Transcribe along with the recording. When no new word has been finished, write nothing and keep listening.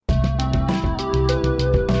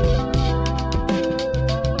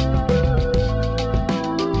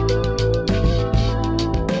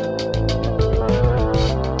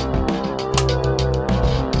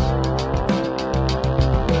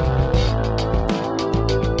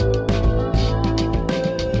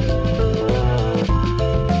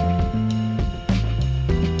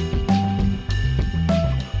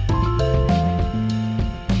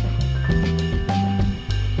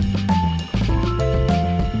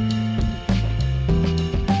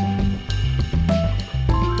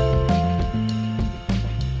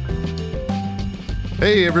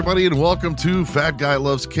Hey, everybody, and welcome to Fat Guy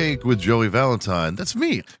Loves Cake with Joey Valentine. That's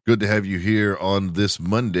me. Good to have you here on this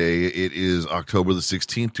Monday. It is October the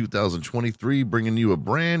 16th, 2023, bringing you a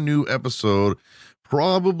brand new episode,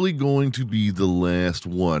 probably going to be the last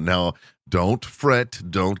one. Now, don't fret.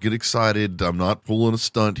 Don't get excited. I'm not pulling a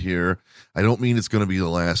stunt here. I don't mean it's going to be the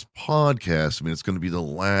last podcast. I mean, it's going to be the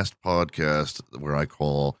last podcast where I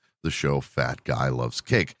call the show Fat Guy Loves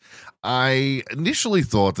Cake. I initially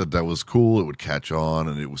thought that was cool. It would catch on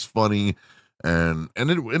and it was funny, and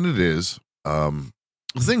it is. The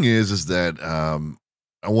thing is that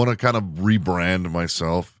I want to kind of rebrand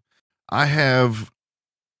myself. I have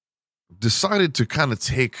decided to kind of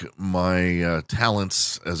take my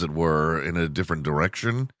talents, as it were, in a different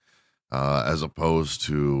direction, as opposed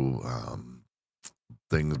to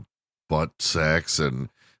things butt sex and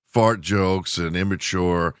fart jokes and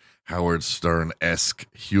immature Howard Stern-esque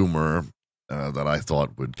humor that I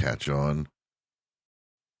thought would catch on,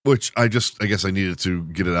 which I guess I needed to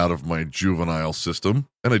get it out of my juvenile system,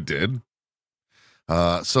 and I did.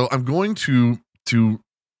 So I'm going to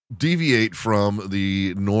deviate from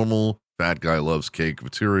the normal Fat Guy Loves Cake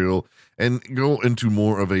material and go into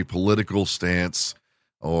more of a political stance,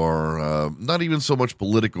 or not even so much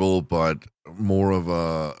political, but more of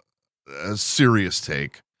a serious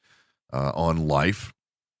take on life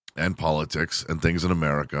and politics and things in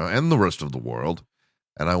America and the rest of the world.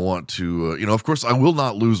 And I want to, of course, I will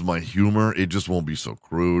not lose my humor. It just won't be so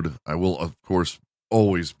crude. I will, of course,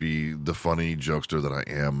 always be the funny jokester that I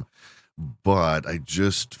am. But I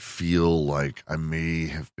just feel like I may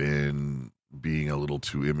have been being a little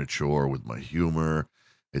too immature with my humor.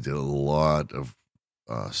 I did a lot of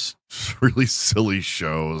really silly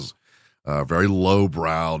shows, very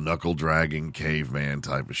lowbrow, knuckle-dragging, caveman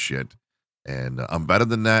type of shit. And I'm better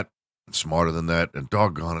than that, smarter than that, and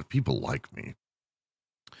doggone it, people like me.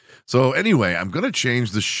 So anyway, I'm going to change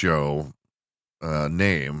the show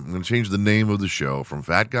name. I'm going to change the name of the show from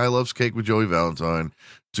Fat Guy Loves Cake with Joey Valentine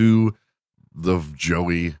to the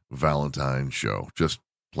Joey Valentine Show. Just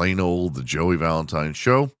plain old the Joey Valentine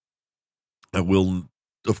Show. I will,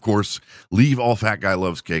 of course, leave all Fat Guy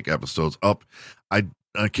Loves Cake episodes up.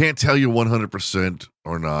 I can't tell you 100%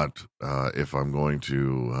 or not if I'm going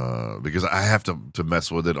to, because I have to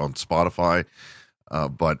mess with it on Spotify.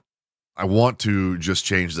 But I want to just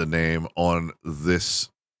change the name on this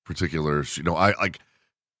particular,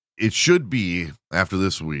 it should be after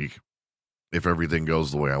this week, if everything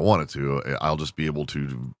goes the way I want it to, I'll just be able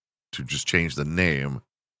to just change the name,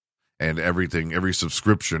 and everything, every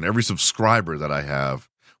subscriber that I have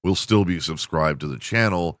will still be subscribed to the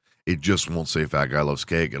channel. It just won't say Fat Guy Loves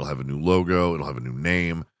Cake. It'll have a new logo. It'll have a new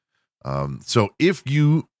name. So if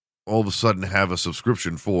you all of a sudden have a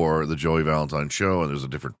subscription for the Joey Valentine Show and there's a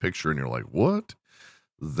different picture and you're like, what?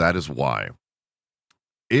 That is why.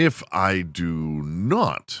 If I do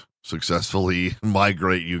not successfully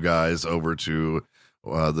migrate you guys over to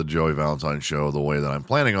the Joey Valentine Show the way that I'm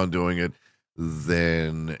planning on doing it,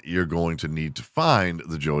 then you're going to need to find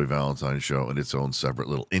the Joey Valentine Show in its own separate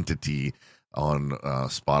little entity on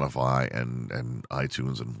Spotify and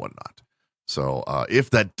iTunes and whatnot. So if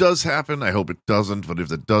that does happen, I hope it doesn't, but if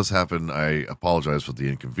that does happen, I apologize for the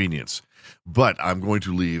inconvenience. But I'm going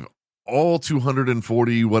to leave all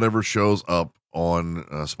 240 whatever shows up on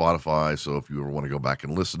Spotify, so if you ever want to go back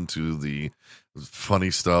and listen to the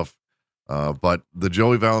funny stuff. But the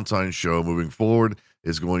Joey Valentine Show moving forward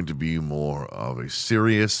is going to be more of a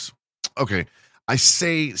serious... Okay, I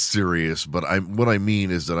say serious, but what I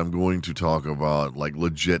mean is that I'm going to talk about like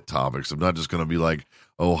legit topics. I'm not just going to be like,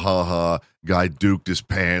 oh, haha, guy duked his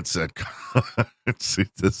pants at... See,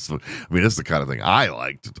 that's the kind of thing I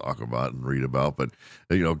like to talk about and read about. But,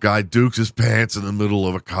 guy dukes his pants in the middle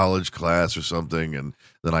of a college class or something, and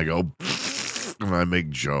then I go, and I make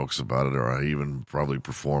jokes about it, or I even probably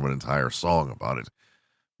perform an entire song about it.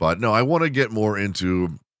 But no, I want to get more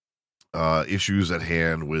into issues at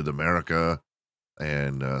hand with America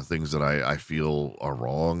and things that I feel are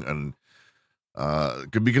wrong. And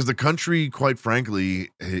because the country, quite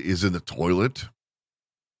frankly, is in the toilet,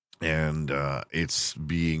 and it's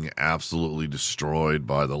being absolutely destroyed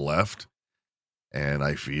by the left. And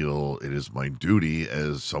I feel it is my duty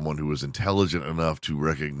as someone who is intelligent enough to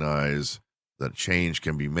recognize that change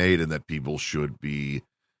can be made and that people should be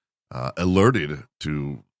alerted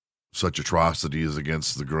to such atrocities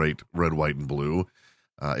against the great red, white, and blue.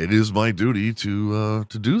 It is my duty to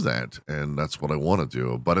do that, and that's what I want to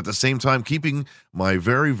do. But at the same time, keeping my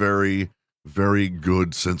very, very, very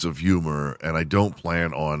good sense of humor, and I don't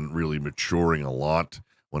plan on really maturing a lot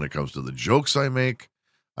when it comes to the jokes I make.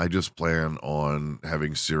 I just plan on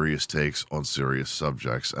having serious takes on serious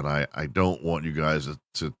subjects, and I don't want you guys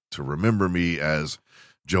to remember me as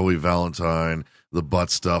Joey Valentine, the butt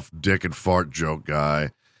stuff, dick and fart joke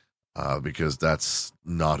guy, because that's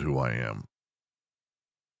not who I am.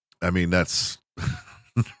 I mean, that's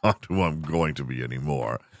not who I'm going to be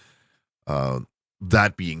anymore.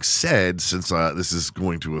 That being said, since this is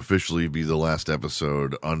going to officially be the last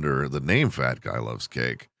episode under the name Fat Guy Loves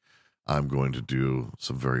Cake, I'm going to do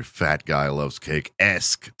some very Fat Guy Loves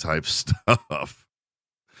Cake-esque type stuff,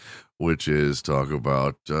 which is talk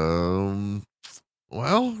about, well,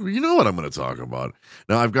 you know what I'm going to talk about.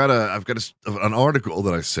 Now, I've got an article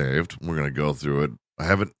that I saved. We're going to go through it.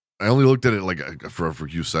 I only looked at it like for a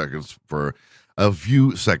few seconds,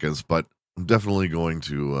 but I'm definitely going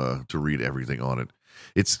to read everything on it.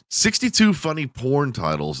 It's 62 funny porn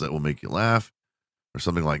titles that will make you laugh, or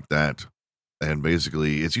something like that. And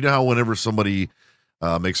basically, it's, you know how whenever somebody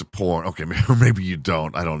makes a porn, okay, or maybe you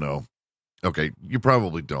don't, I don't know. Okay, you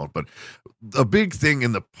probably don't, but a big thing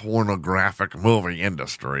in the pornographic movie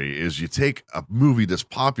industry is you take a movie that's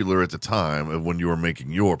popular at the time of when you were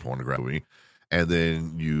making your pornographic movie, and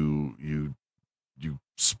then you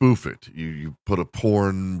spoof it. You put a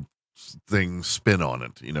porn thing spin on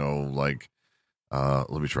it, you know, like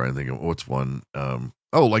let me try and think of what's one.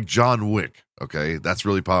 Like John Wick. Okay, that's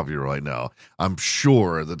really popular right now. I'm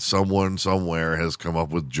sure that someone somewhere has come up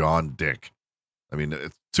with John Dick. I mean,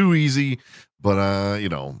 it's too easy, but you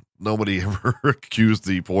know, nobody ever accused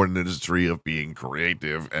the porn industry of being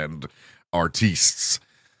creative and artistes.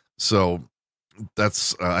 So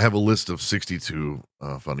that's I have a list of 62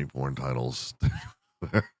 funny porn titles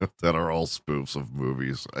that are all spoofs of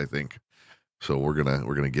movies, I think. So we're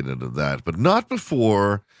gonna get into that, but not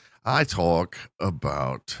before I talk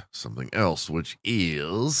about something else, which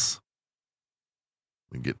is,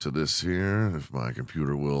 let me get to this here, if my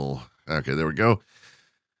computer will. Okay, there we go.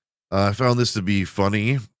 I found this to be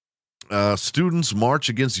funny. Students march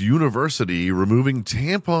against university removing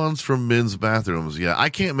tampons from men's bathrooms. Yeah, I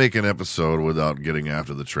can't make an episode without getting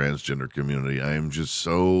after the transgender community. I am just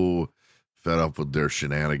so fed up with their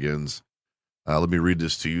shenanigans. Let me read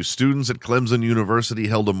this to you. Students at Clemson University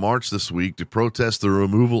held a march this week to protest the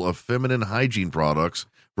removal of feminine hygiene products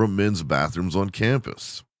from men's bathrooms on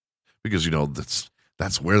campus. Because, you know,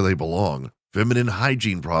 that's where they belong. Feminine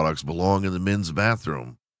hygiene products belong in the men's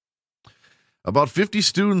bathroom. About 50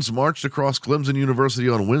 students marched across Clemson University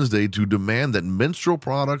on Wednesday to demand that menstrual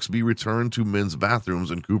products be returned to men's bathrooms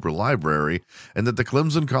in Cooper Library and that the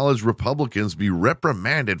Clemson College Republicans be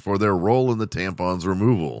reprimanded for their role in the tampons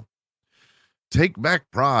removal. Take Back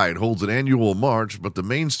Pride holds an annual march, but the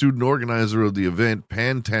main student organizer of the event,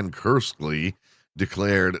 Pan Tankersley,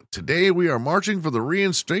 declared, "Today we are marching for the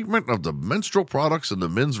reinstatement of the menstrual products in the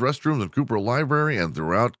men's restrooms in Cooper Library and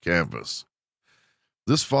throughout campus."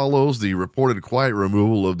 This follows the reported quiet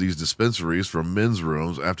removal of these dispensaries from men's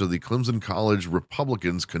rooms after the Clemson College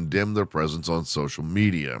Republicans condemned their presence on social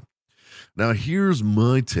media. Now, here's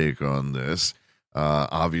my take on this.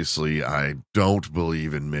 Obviously, I don't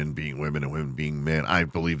believe in men being women and women being men. I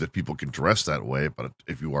believe that people can dress that way, but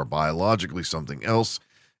if you are biologically something else,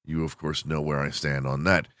 you, of course, know where I stand on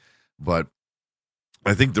that. But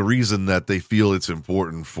I think the reason that they feel it's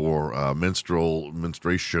important for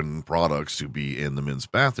menstruation products to be in the men's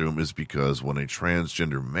bathroom is because when a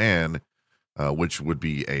transgender man, which would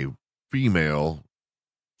be a female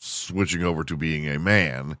switching over to being a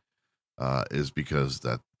man, is because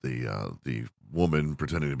that the woman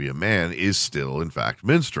pretending to be a man is still, in fact,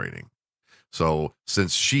 menstruating. So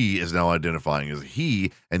since she is now identifying as a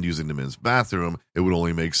he and using the men's bathroom, it would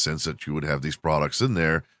only make sense that you would have these products in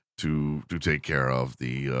there to take care of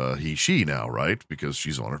the he-she now, right? Because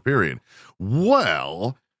she's on her period.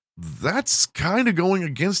 Well, that's kind of going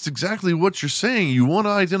against exactly what you're saying. You want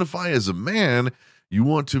to identify as a man. You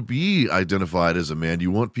want to be identified as a man.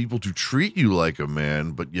 You want people to treat you like a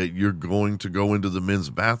man, but yet you're going to go into the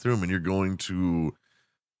men's bathroom and you're going to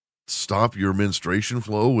stop your menstruation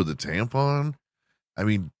flow with a tampon. I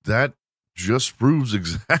mean, that just proves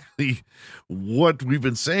exactly what we've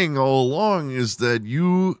been saying all along, is that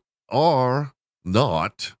you are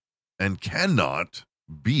not and cannot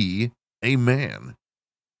be a man.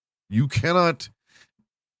 You cannot.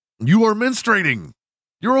 You are menstruating.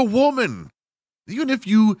 You're a woman. Even if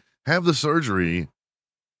you have the surgery,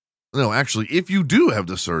 no, actually, if you do have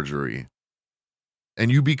the surgery and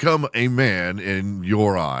you become a man in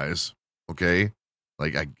your eyes, okay,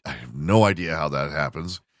 like I have no idea how that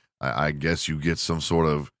happens. I guess you get some sort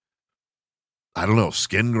of, I don't know,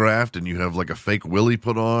 skin graft and you have like a fake willy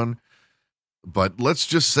put on. But let's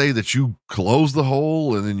just say that you close the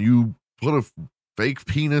hole and then you put a fake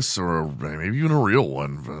penis or maybe even a real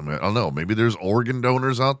one. I don't know. Maybe there's organ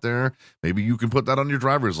donors out there. Maybe you can put that on your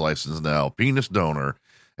driver's license now. Penis donor.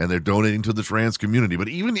 And they're donating to the trans community. But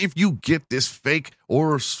even if you get this fake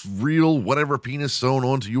or real whatever penis sewn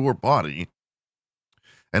onto your body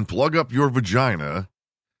and plug up your vagina,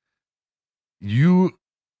 you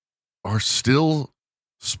are still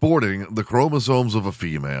sporting the chromosomes of a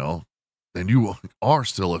female, and you are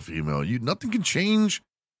still a female. Nothing can change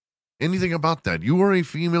anything about that. You are a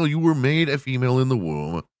female. You were made a female in the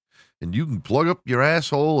womb, and you can plug up your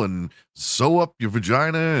asshole and sew up your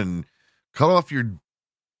vagina and cut off your,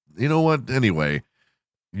 you know what? Anyway,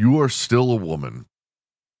 you are still a woman,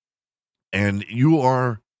 and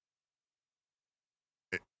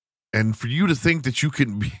and for you to think that you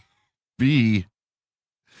can be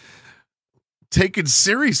taken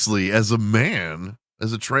seriously as a man,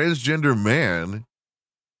 as a transgender man,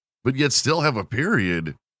 but yet still have a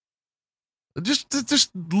period. Just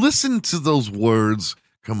listen to those words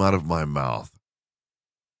come out of my mouth.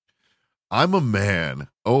 I'm a man.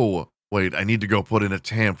 Oh, wait, I need to go put in a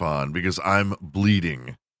tampon because I'm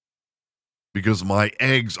bleeding. Because my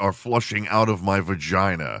eggs are flushing out of my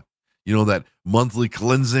vagina. You know, that monthly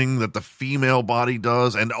cleansing that the female body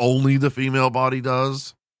does and only the female body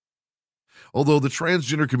does? Although the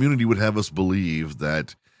transgender community would have us believe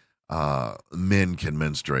that men can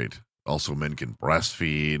menstruate. Also, men can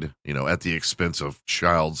breastfeed, you know, at the expense of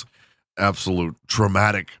child's absolute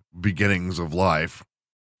traumatic beginnings of life.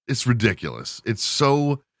 It's ridiculous. It's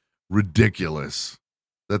so ridiculous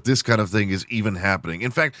that this kind of thing is even happening. In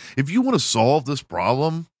fact, if you want to solve this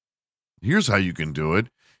problem, here's how you can do it.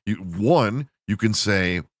 You can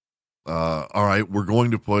say, all right, we're going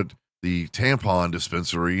to put the tampon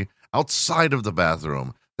dispensary outside of the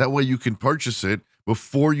bathroom. That way you can purchase it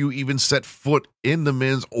before you even set foot in the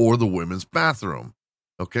men's or the women's bathroom.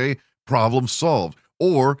 Okay? Problem solved.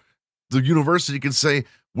 Or the university can say,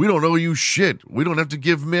 we don't owe you shit. We don't have to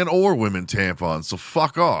give men or women tampons, so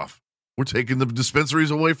fuck off. We're taking the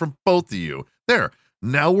dispensaries away from both of you. There.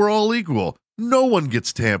 Now we're all equal. No one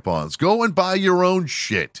gets tampons. Go and buy your own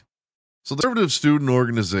shit. So the Conservative Student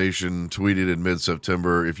Organization tweeted in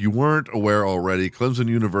mid-September, if you weren't aware already, Clemson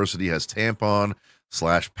University has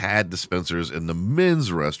tampon/pad dispensers in the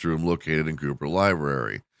men's restroom located in Cooper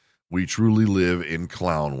Library. We truly live in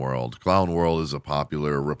clown world. Clown world is a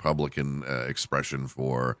popular Republican expression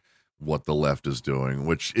for what the left is doing,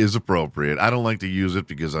 which is appropriate. I don't like to use it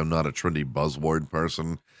because I'm not a trendy buzzword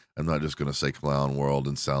person. I'm not just going to say clown world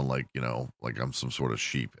and sound like, you know, like I'm some sort of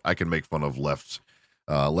sheep. I can make fun of leftist,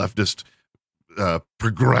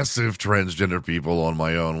 progressive transgender people on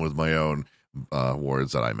my own with my own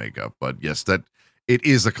words that I make up. But yes, that it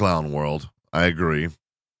is a clown world. I agree.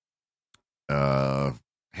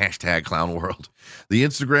 Hashtag clown world. The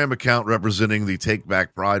Instagram account representing the Take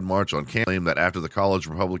Back Pride March on campus claimed that after the college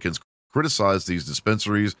Republicans criticized these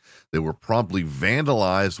dispensaries, they were promptly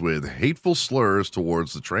vandalized with hateful slurs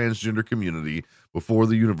towards the transgender community before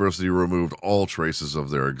the university removed all traces of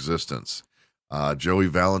their existence. Joey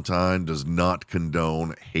Valentine does not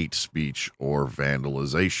condone hate speech or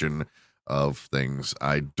vandalization of things.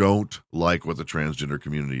 I don't like what the transgender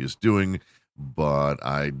community is doing, but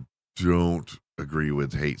I don't agree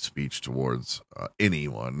with hate speech towards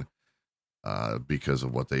anyone because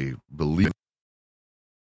of what they believe in.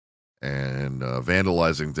 And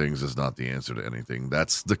vandalizing things is not the answer to anything.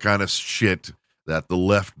 That's the kind of shit that the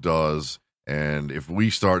left does. And if we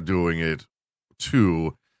start doing it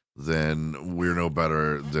too, then we're no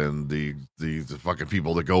better than the fucking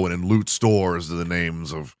people that go in and loot stores in the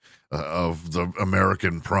names of the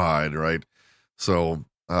American pride, right? So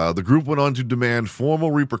the group went on to demand formal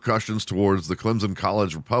repercussions towards the Clemson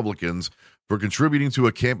College Republicans for contributing to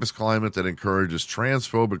a campus climate that encourages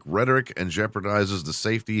transphobic rhetoric and jeopardizes the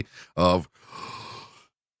safety of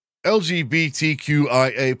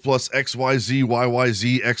LGBTQIA plus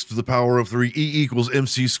XYZ X to the power of 3 E equals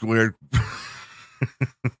MC squared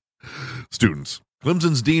students.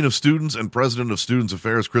 Clemson's Dean of Students and President of Students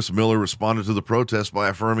Affairs, Chris Miller, responded to the protest by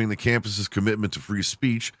affirming the campus's commitment to free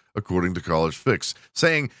speech, according to College Fix,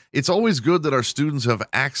 saying, "It's always good that our students have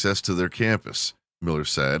access to their campus," Miller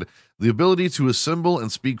said. "The ability to assemble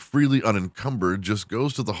and speak freely unencumbered just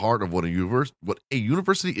goes to the heart of what a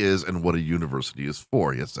university is and what a university is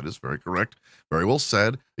for." Yes, that is very correct. Very well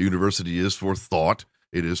said. A university is for thought.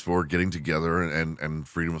 It is for getting together and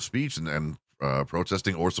freedom of speech and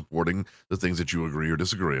protesting or supporting the things that you agree or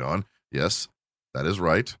disagree on. Yes, that is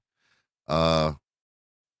right.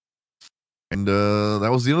 And that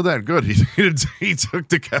was the end of that. Good. He took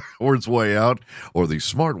the coward's way out, or the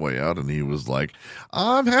smart way out, and he was like,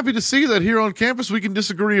 "I'm happy to see that here on campus we can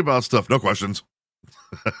disagree about stuff. No questions."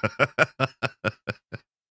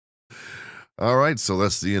 All right, so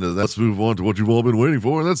that's the end of that. Let's move on to what you've all been waiting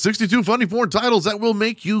for. And that's 62 funny porn titles that will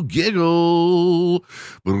make you giggle.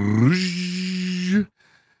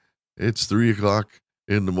 It's 3:00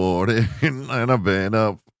 in the morning, and I've been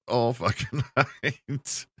up all fucking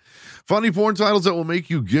night. Funny porn titles that will make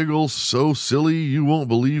you giggle so silly you won't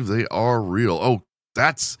believe they are real. Oh,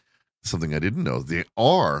 that's something I didn't know. They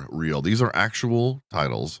are real. These are actual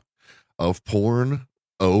titles of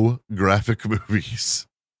graphic movies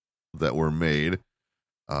that were made.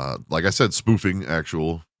 Like I said, spoofing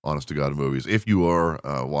actual honest to God movies. If you are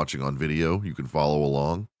watching on video, you can follow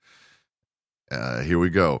along. Here we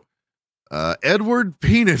go. Edward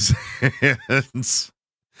Penis Hands.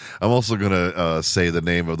 I'm also going to say the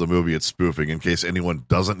name of the movie it's spoofing in case anyone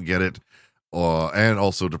doesn't get it, and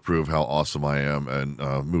also to prove how awesome I am in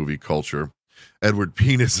movie culture. Edward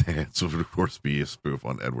Penis Hands would, of course, be a spoof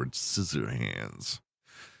on Edward Scissorhands.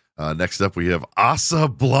 Next up, we have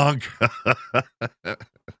Casablanca.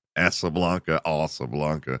 Casablanca.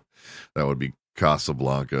 That would be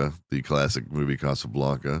Casablanca, the classic movie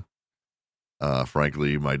Casablanca.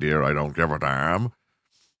 Frankly, my dear, I don't give a damn.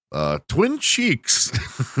 Twin Cheeks,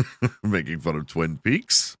 making fun of Twin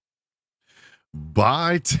Peaks.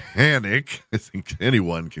 Titanic. I think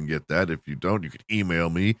anyone can get that. If you don't, you can email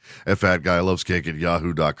me at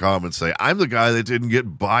fatguylovescake@yahoo.com and say, I'm the guy that didn't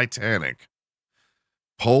get Titanic.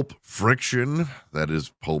 Pulp Friction. That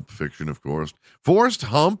is Pulp Fiction, of course. Forrest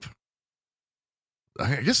Hump.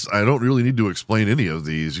 I guess I don't really need to explain any of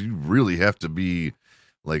these. You really have to be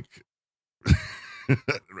like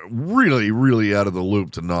really, really out of the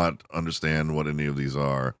loop to not understand what any of these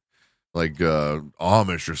are. Like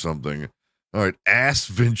Amish or something. All right. Ass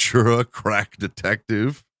Ventura, Crack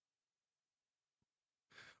Detective.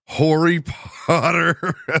 Harry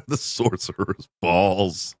Potter and the Sorcerer's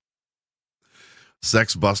Balls.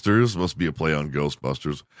 Sex Busters, must be a play on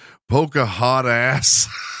Ghostbusters. Polka Hot Ass.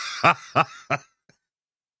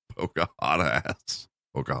 Polka Hot Ass.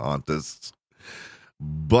 Pocahontas.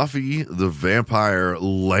 Buffy the Vampire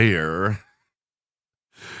Lair.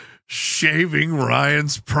 Shaving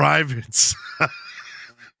Ryan's Privates.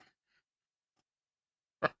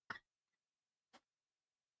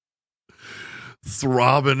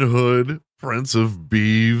 Throbbing Hood, Prince of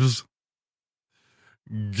Beeves.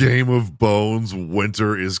 Game of Bones,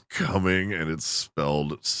 Winter is Coming, and it's spelled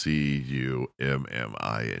Cumming.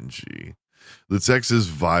 The Texas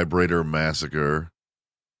Vibrator Massacre.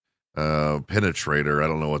 Penetrator, I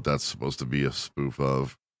don't know what that's supposed to be a spoof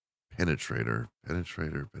of. Penetrator.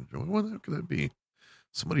 What could that be?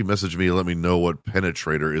 Somebody message me and let me know what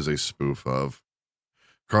Penetrator is a spoof of.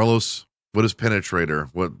 Carlos, what is Penetrator?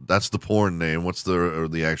 That's the porn name. What's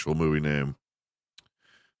the actual movie name?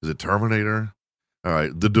 Is it Terminator? All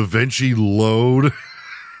right, the Da Vinci Load.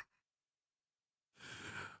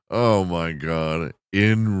 Oh my God.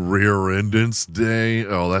 In Rear-Endance Day.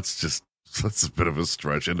 Oh, that's a bit of a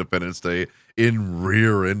stretch. Independence Day. In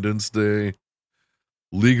Rear-Endance Day.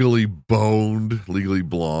 Legally Boned. Legally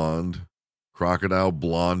Blonde. Crocodile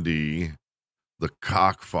Blondie. The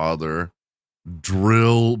Cockfather.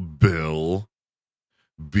 Drill Bill.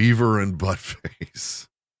 Beaver and Buttface.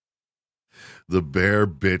 The Bear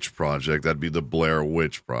Bitch Project. That'd be the Blair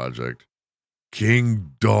Witch Project.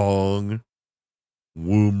 King Dong.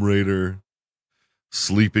 Womb Raider.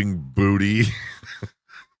 Sleeping Booty.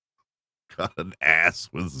 Got an ass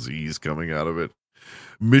with Z's coming out of it.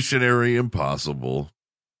 Missionary Impossible.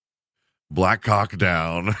 Black Cock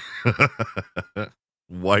Down.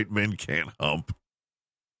 White Men Can't Hump.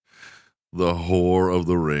 The Whore of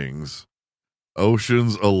the Rings.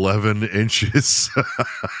 Ocean's 11 Inches.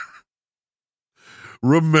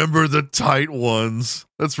 Remember the Tight Ones.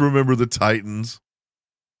 Let's remember the Titans.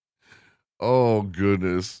 Oh,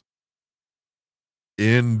 goodness.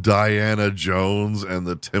 In Diana Jones and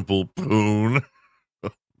the Temple Poon.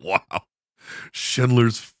 Wow.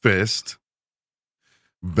 Schindler's Fist.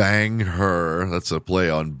 Bang Her. That's a play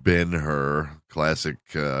on Ben-Hur. Classic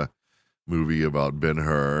movie about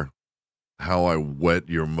Ben-Hur. How I Wet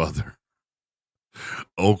Your Mother.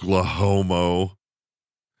 Oklahoma.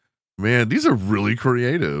 Man, these are really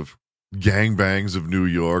creative. Gangbangs of New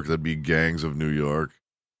York. That'd be Gangs of New York.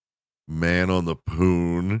 Man on the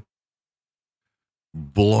Poon.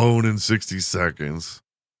 Blown in 60 Seconds.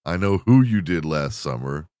 I Know Who You Did Last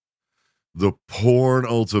Summer. The Porn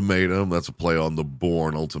Ultimatum. That's a play on the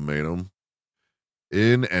Bourne Ultimatum.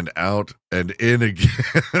 In and Out and In Again.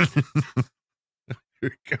 Here we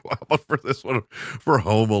go. How about for this one? For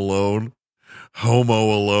Home Alone.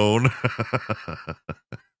 Homo Alone.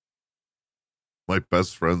 My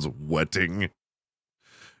Best Friend's Wedding.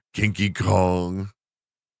 Kinky Kong.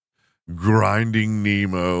 Grinding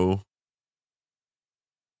Nemo.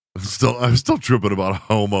 I'm still tripping about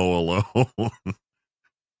Homo Alone.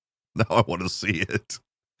 Now I want to see it.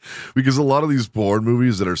 Because a lot of these porn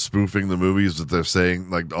movies that are spoofing the movies that they're saying,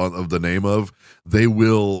 like, of the name of, they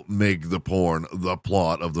will make the porn the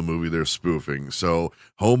plot of the movie they're spoofing. So,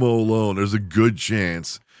 Homo Alone, there's a good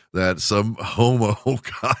chance that some homo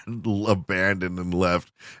got abandoned and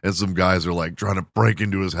left, and some guys are, like, trying to break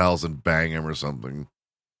into his house and bang him or something.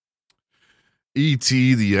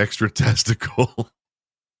 E.T. the Extra Testicle.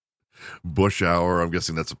 Bush Hour, I'm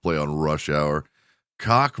guessing that's a play on Rush Hour.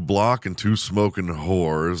 Cock, Block, and Two Smoking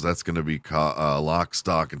Whores. That's going to be Lock,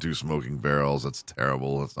 Stock, and Two Smoking Barrels. That's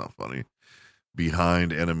terrible. That's not funny.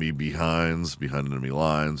 Behind Enemy Behinds. Behind Enemy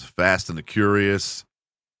Lines. Fast and the Curious.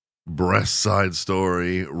 Breast Side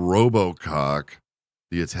Story. Robocock.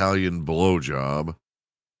 The Italian Blowjob.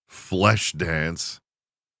 Flesh Dance.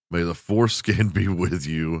 May the Foreskin be with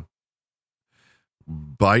you.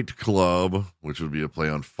 Bite Club, which would be a play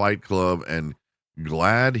on Fight Club. And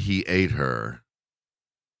Glad He Ate Her.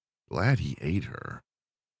 Glad he ate her.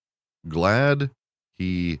 Glad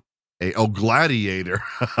he ate. Oh, Gladiator.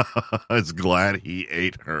 It's Glad He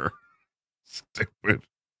Ate Her. Stupid.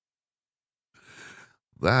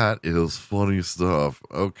 That is funny stuff.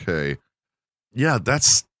 Okay. Yeah,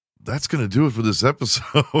 that's going to do it for this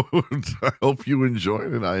episode. I hope you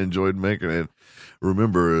enjoyed it. I enjoyed making it.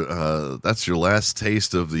 Remember, that's your last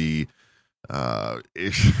taste of the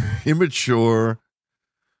immature,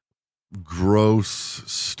 gross,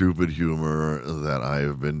 stupid humor that I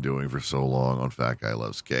have been doing for so long on Fat Guy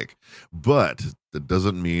Loves Cake. But that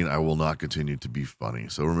doesn't mean I will not continue to be funny.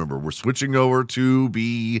 So remember, we're switching over to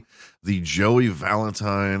be the Joey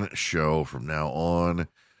Valentine show from now on.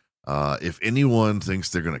 If anyone thinks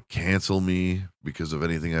they're going to cancel me because of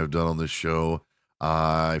anything I've done on this show,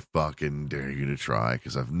 I fucking dare you to try,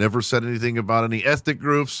 because I've never said anything about any ethnic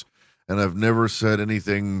groups. And I've never said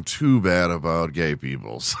anything too bad about gay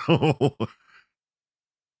people. So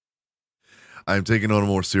I'm taking on a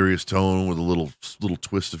more serious tone with a little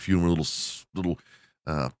twist of humor, little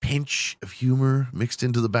pinch of humor mixed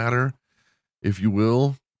into the batter, if you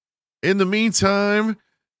will. In the meantime,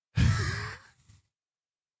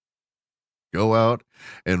 go out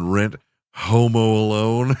and rent Homo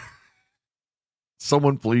Alone.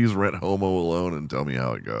 Someone please rent Homo Alone and tell me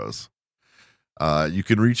how it goes. You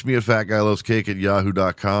can reach me at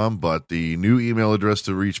fatguylovescake@yahoo.com, but the new email address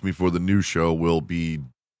to reach me for the new show will be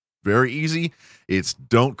very easy. It's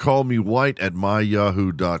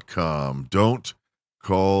don'tcallmewhite@myyahoo.com. Don't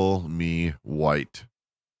call me white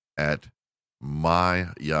at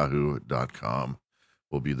myyahoo.com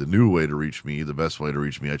will be the new way to reach me, the best way to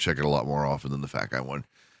reach me. I check it a lot more often than the Fat Guy one.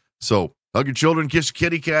 So hug your children, kiss your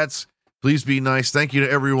kitty cats. Please be nice. Thank you to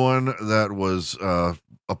everyone that was a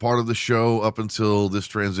part of the show up until this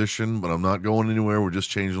transition, but I'm not going anywhere. We're just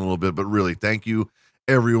changing a little bit. But really, thank you,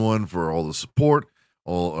 everyone, for all the support,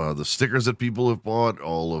 all the stickers that people have bought,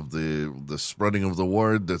 all of the spreading of the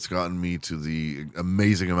word that's gotten me to the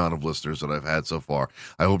amazing amount of listeners that I've had so far.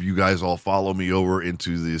 I hope you guys all follow me over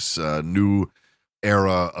into this new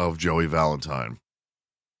era of Joey Valentine.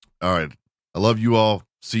 All right. I love you all.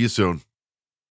 See you soon.